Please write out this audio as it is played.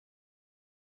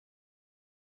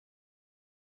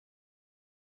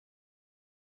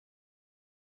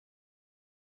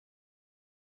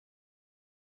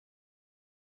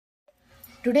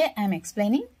Today I am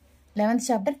explaining 11th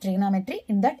chapter trigonometry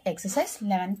in that exercise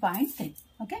 11.3.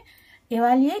 Okay.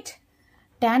 Evaluate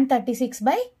tan 36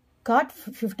 by cot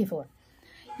 54.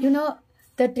 You know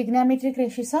the trigonometric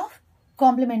ratios of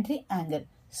complementary angle.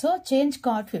 So change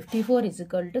cot 54 is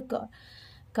equal to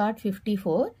cot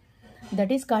 54.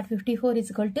 That is cot 54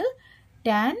 is equal to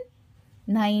tan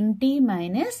 90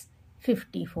 minus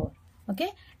 54.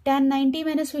 Okay. Tan 90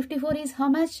 minus 54 is how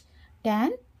much?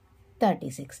 Tan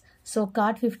 36. So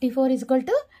cot 54 is equal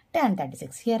to tan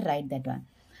 36. Here write that one.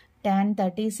 Tan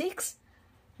 36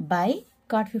 by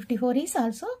cot 54 is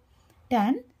also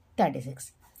tan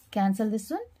 36. Cancel this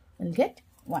one. We'll get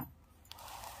 1.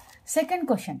 Second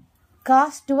question.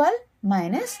 Cos 12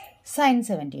 minus sin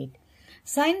 78.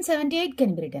 Sin 78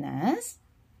 can be written as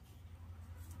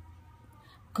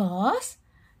cos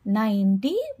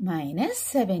 90 minus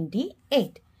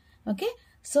 78. Okay.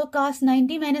 So cos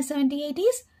 90 minus 78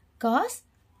 is cos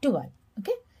 12.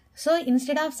 Okay. So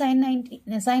instead of sin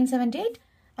 78,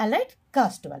 I'll write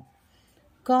cos 12.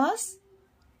 Cos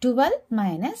 12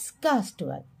 minus cos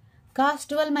 12. Cos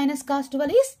 12 minus cos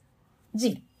 12 is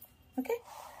 0. Okay.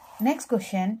 Next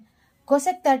question.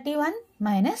 Cosec 31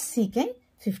 minus secant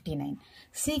 59.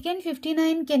 Secant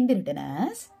 59 can be written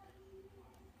as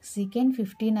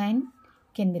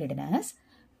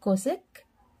cosec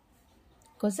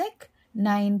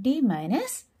 90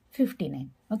 minus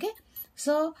 59. Okay.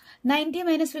 So 90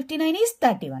 minus 59 is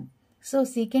 31. So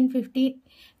secant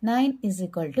 59 is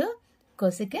equal to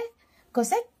cosec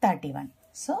 31.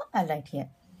 So I'll write here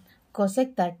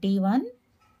cosec 31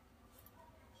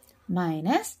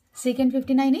 minus secant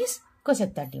 59 is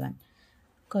cosec 31.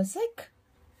 Cosec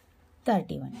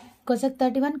 31. Cosec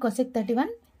 31, cosec 31.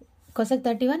 Cosec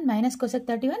 31 minus cosec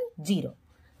 31, 0.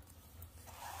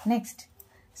 Next,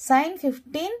 sin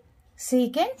 15,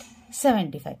 secant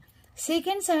 75.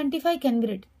 Secant 75 can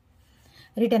be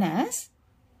written as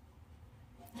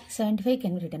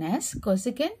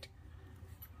cosecant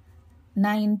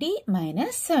 90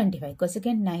 minus 75.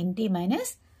 Cosecant 90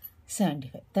 minus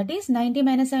 75. That is 90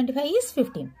 minus 75 is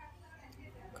 15.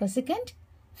 Cosecant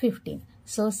 15.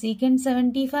 So secant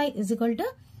 75 is equal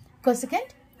to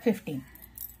cosecant 15.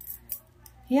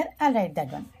 Here I'll write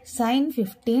that one. Sin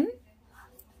 15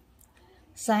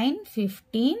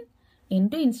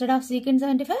 into, instead of secant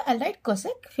 75, I'll write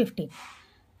cosec 15.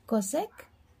 Cosec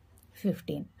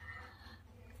 15.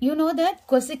 You know that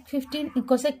cosec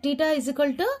theta is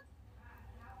equal to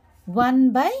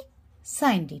 1 by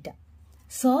sin theta.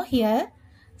 So here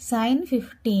sin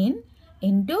 15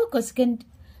 into cosecant,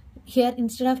 here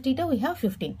instead of theta we have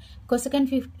 15. Cosecant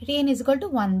 15 is equal to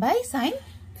 1 by sin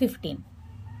 15.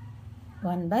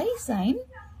 1 by sin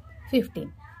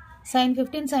 15. Sin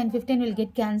 15 will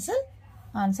get cancelled.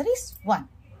 Answer is 1.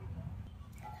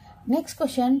 Next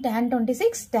question, tan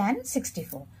 26, tan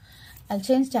 64. I'll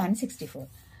change tan 64.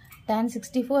 Tan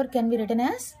 64 can be written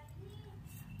as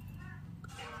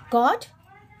cot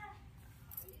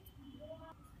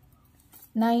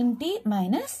 90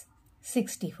 minus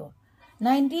 64.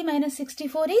 90 minus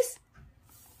 64 is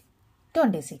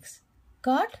 26.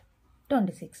 Cot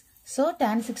 26. So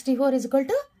tan 64 is equal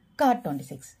to cot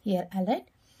 26. Here I'll write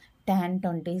tan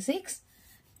 26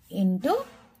 into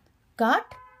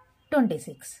cot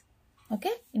 26.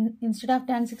 Okay. Instead of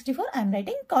tan 64, I am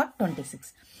writing cot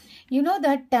 26. You know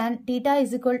that tan theta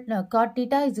is equal cot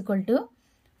theta is equal to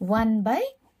 1 by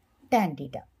tan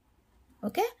theta.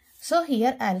 Okay. So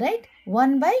here I'll write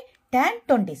 1 by tan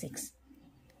 26.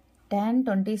 Tan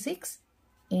 26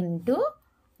 into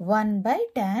 1 by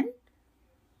tan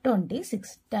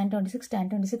 26. Tan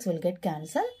 26 will get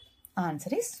cancelled.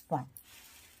 Answer is 1.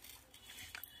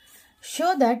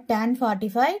 Show that tan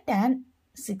 45, tan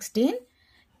 16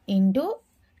 into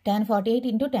tan 48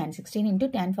 into tan 16 into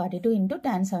tan 42 into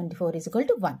tan 74 is equal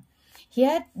to 1.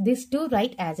 Here these two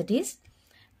write as it is.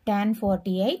 Tan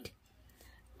 48,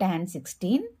 tan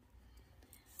 16.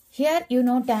 Here you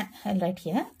know tan, I'll write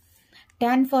here.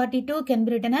 Tan 42 can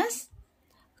be written as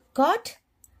cot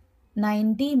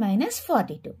 90 minus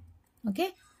 42.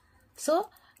 Okay. So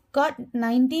cot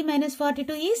 90 minus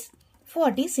 42 is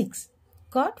 46.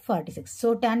 Cot 46.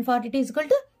 So tan 42 is equal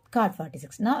to cot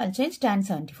 46. Now I'll change tan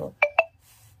 74.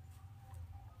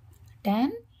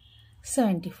 Tan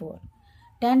 74.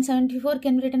 Tan 74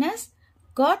 can be written as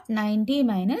cot 90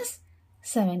 minus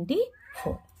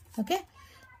 74. Okay.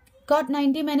 Cot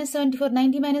 90 minus 74.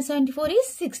 90 minus 74 is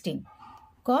 16.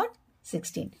 Cot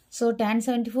 16. So tan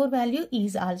 74 value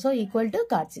is also equal to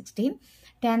cot 16.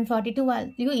 Tan 42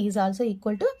 value is also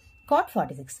equal to cot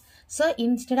 46. So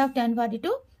instead of tan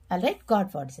 42, I'll write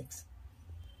cot 46.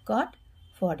 Cot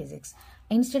 46.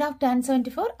 Instead of tan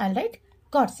 74, I'll write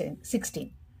cot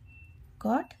 16.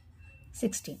 cot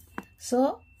 16.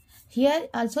 So here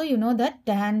also you know that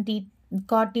tan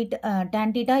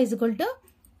theta is equal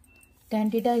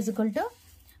to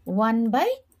 1 by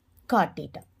cot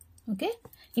theta. Okay.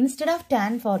 Instead of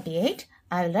tan 48,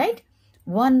 I will write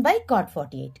 1 by cot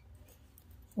 48.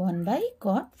 1 by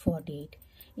cot 48.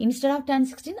 Instead of tan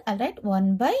 16, I will write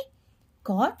 1 by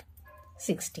cot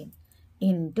 16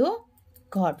 into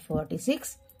cot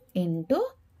 46 into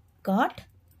cot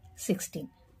 16.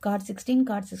 Cot 16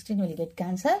 will get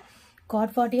cancelled.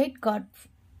 Cot 48, cot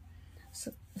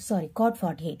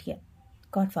 48 here.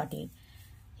 Cot 48.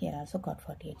 Here also cot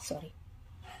 48, sorry.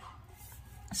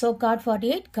 So cot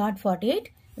 48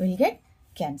 will get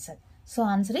cancelled. So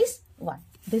answer is 1.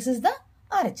 This is the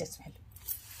RHS value.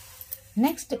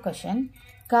 Next question.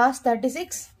 Cos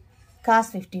 36, cos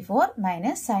 54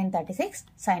 minus sin 36,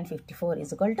 sin 54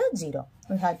 is equal to 0.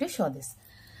 We have to show this.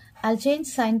 I'll change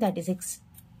sin 36.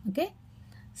 Okay.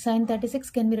 Sin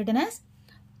 36 can be written as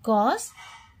cos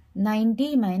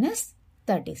 90 minus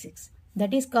 36.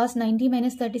 That is cos 90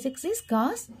 minus 36 is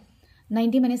cos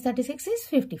 90 minus 36 is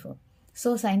 54.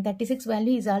 So sin 36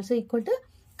 value is also equal to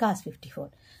cos 54.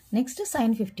 Next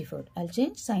sin 54. I'll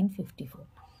change sin 54.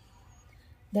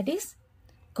 That is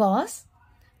cos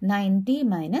 90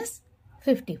 minus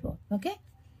 54. Okay.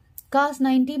 Cos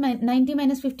 90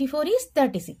 minus 54 is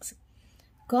 36.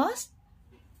 Cos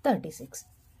 36.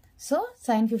 So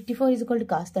sin 54 is equal to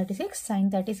cos 36. Sin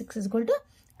 36 is equal to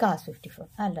cos 54.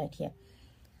 I'll write here.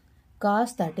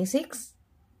 Cos 36,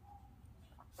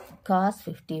 cos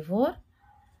 54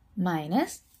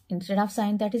 minus, instead of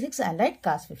sin 36, I'll write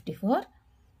cos 54.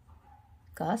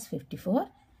 Cos 54.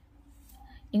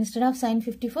 Instead of sin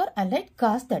 54, I'll write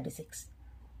cos 36.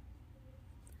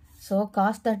 So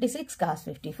cos 36, cos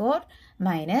 54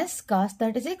 minus cos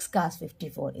 36, cos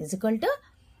 54 is equal to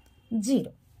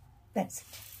 0. That's it.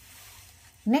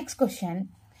 Next question.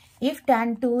 If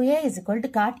tan 2a is equal to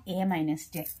cot a minus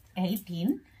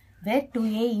 18, where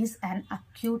 2a is an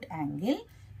acute angle,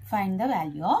 find the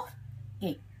value of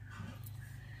a.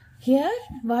 Here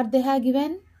what they have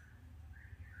given?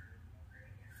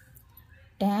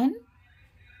 Tan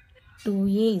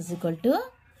 2a is equal to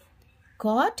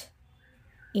cot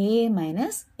a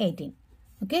minus 18.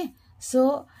 Okay.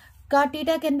 So cot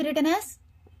theta can be written as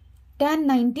tan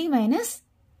 90 minus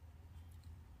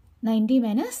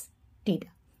theta.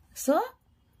 So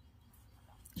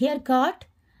here cot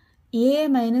a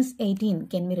minus 18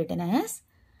 can be written as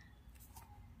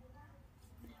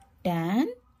tan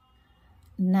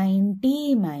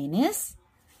 90 minus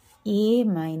a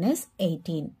minus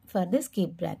 18. For this,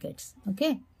 keep brackets.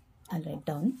 Okay. I'll write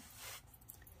down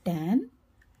tan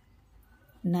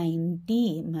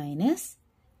 90 minus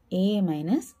a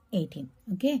minus 18.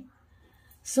 Okay.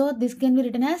 So this can be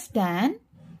written as tan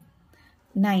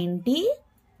 90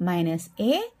 minus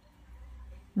a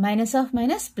minus of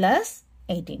minus plus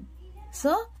 18.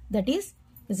 So that is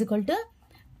equal to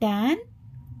tan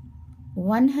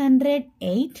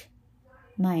 108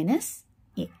 minus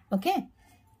a. Okay.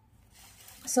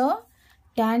 So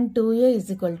tan 2a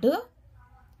is equal to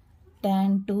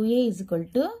tan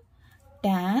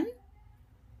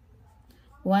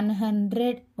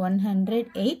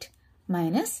 108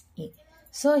 minus a.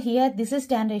 So here this is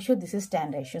tan ratio, this is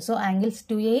tan ratio. So angles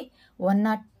 2a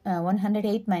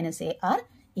 108 minus a are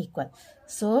equal.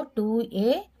 So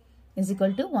 2a is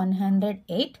equal to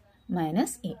 108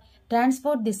 minus a.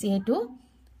 Transport this a to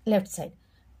left side.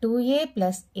 2a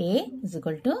plus a is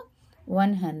equal to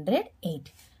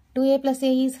 108. 2a plus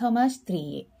a is how much?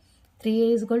 3a.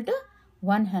 3a is equal to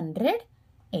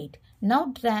 108.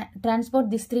 Now transport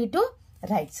this 3 to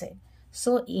right side.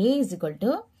 So a is equal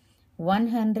to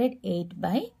 108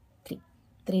 by 3.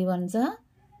 3 ones are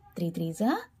 3 3s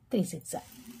are 3 6s are.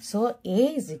 So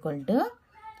a is equal to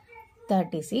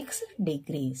 36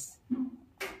 degrees.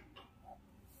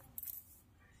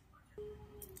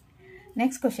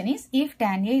 Next question is, if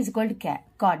tan a is equal to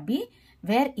cot b,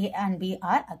 where a and b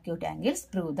are acute angles,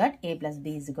 prove that a plus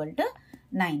b is equal to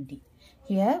 90.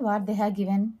 Here what they have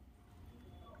given?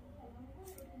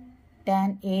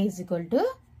 Tan a is equal to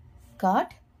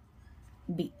cot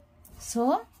b.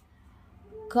 So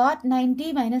cot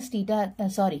 90 minus theta,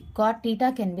 cot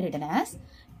theta can be written as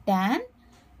tan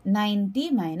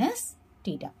 90 minus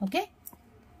theta. Okay.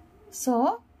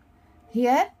 So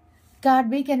here cot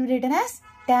b can be written as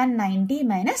tan 90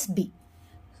 minus b.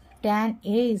 Tan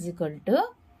a is equal to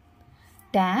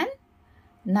tan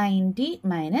 90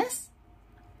 minus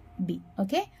b.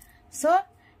 Okay. So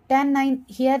tan 9,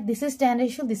 here this is tan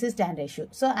ratio, this is tan ratio.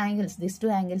 So angles, these two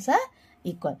angles are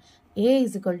equal. A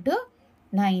is equal to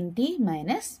 90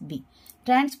 minus b.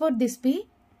 Transport this b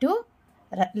to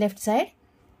left side.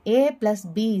 A plus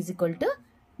B is equal to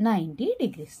 90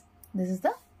 degrees. This is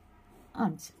the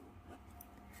answer.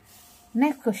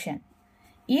 Next question.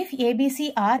 If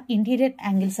ABC are interior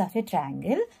angles of a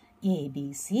triangle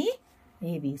ABC,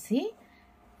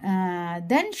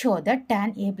 then show that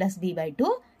tan A plus B by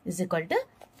 2 is equal to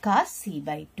cos C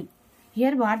by 2.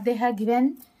 Here what they have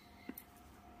given?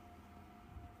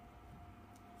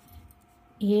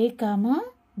 A comma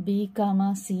B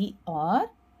comma C are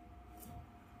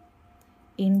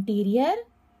interior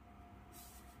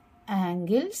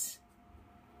angles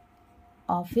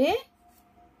of a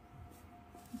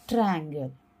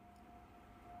triangle.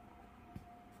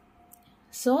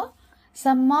 So,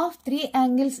 sum of three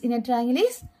angles in a triangle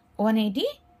is 180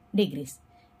 degrees.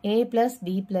 A plus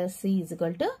B plus C is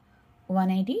equal to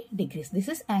 180 degrees. This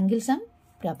is angle sum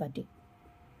property.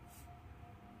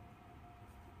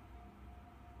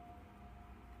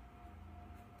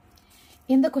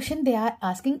 In the question, they are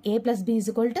asking A plus B is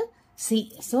equal to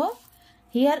C. So,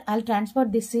 here I'll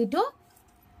transport this C to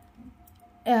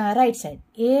right side.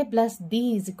 A plus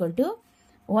B is equal to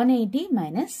 180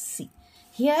 minus C.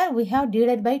 Here we have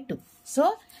divided by 2.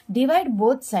 So, divide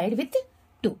both sides with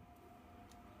 2.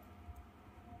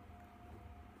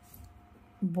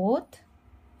 Both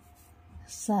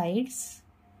sides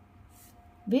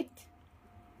with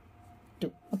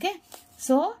 2. Okay.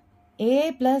 So,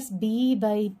 A plus B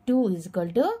by 2 is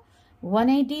equal to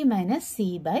 180 minus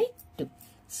C by 2.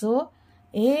 So,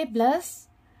 A plus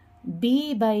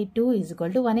B by 2 is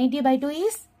equal to 180 by 2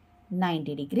 is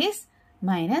 90 degrees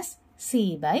minus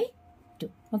C by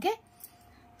 2. Okay.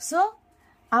 So,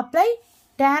 apply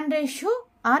tan ratio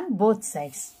on both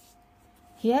sides.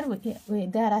 Here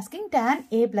they are asking tan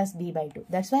A plus B by 2.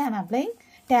 That's why I am applying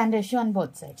tan ratio on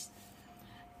both sides.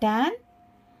 Tan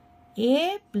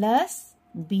A plus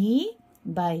B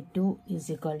by 2 is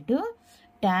equal to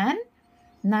tan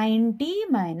 90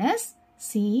 minus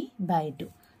C by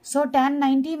 2. So, tan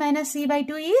 90 minus C by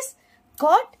 2 is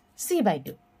cot C by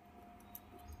 2.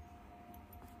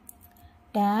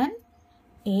 Tan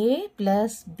A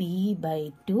plus B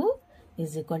by 2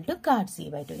 is equal to cot C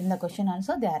by 2. In the question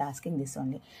also they are asking this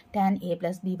only. Tan A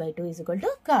plus B by 2 is equal to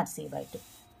cot C by 2.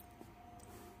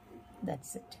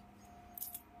 That's it.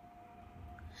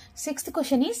 Sixth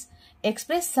question is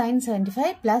express sin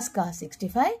 75 plus cos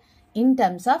 65 in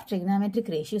terms of trigonometric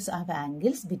ratios of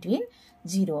angles between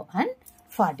 0 and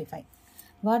 45.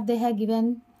 What they have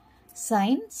given?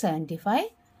 Sin 75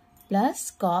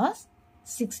 plus cos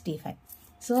 65.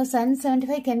 So, sin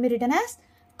 75 can be written as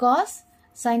cos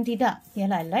sin theta. Here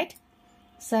I will write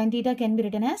sin theta can be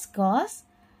written as cos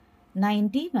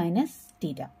 90 minus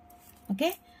theta.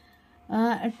 Okay.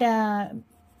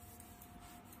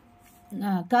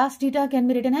 Cos theta can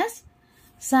be written as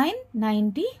sin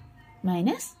 90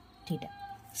 minus theta.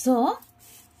 So,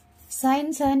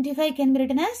 sin 75 can be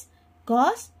written as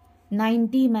cos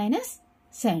 90 minus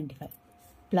 75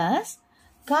 plus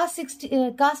cos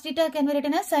theta can be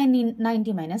written as sin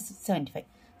 90 minus 75.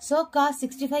 So, cos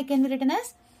 65 can be written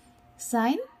as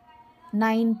sin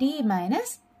 90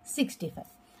 minus 65.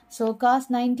 So, cos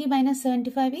 90 minus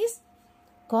 75 is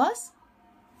cos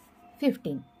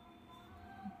 15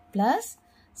 plus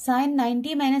sin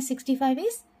 90 minus 65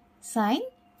 is sin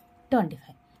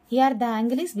 25. Here the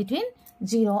angle is between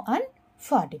 0 and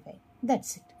 45.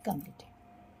 That's it. Completed.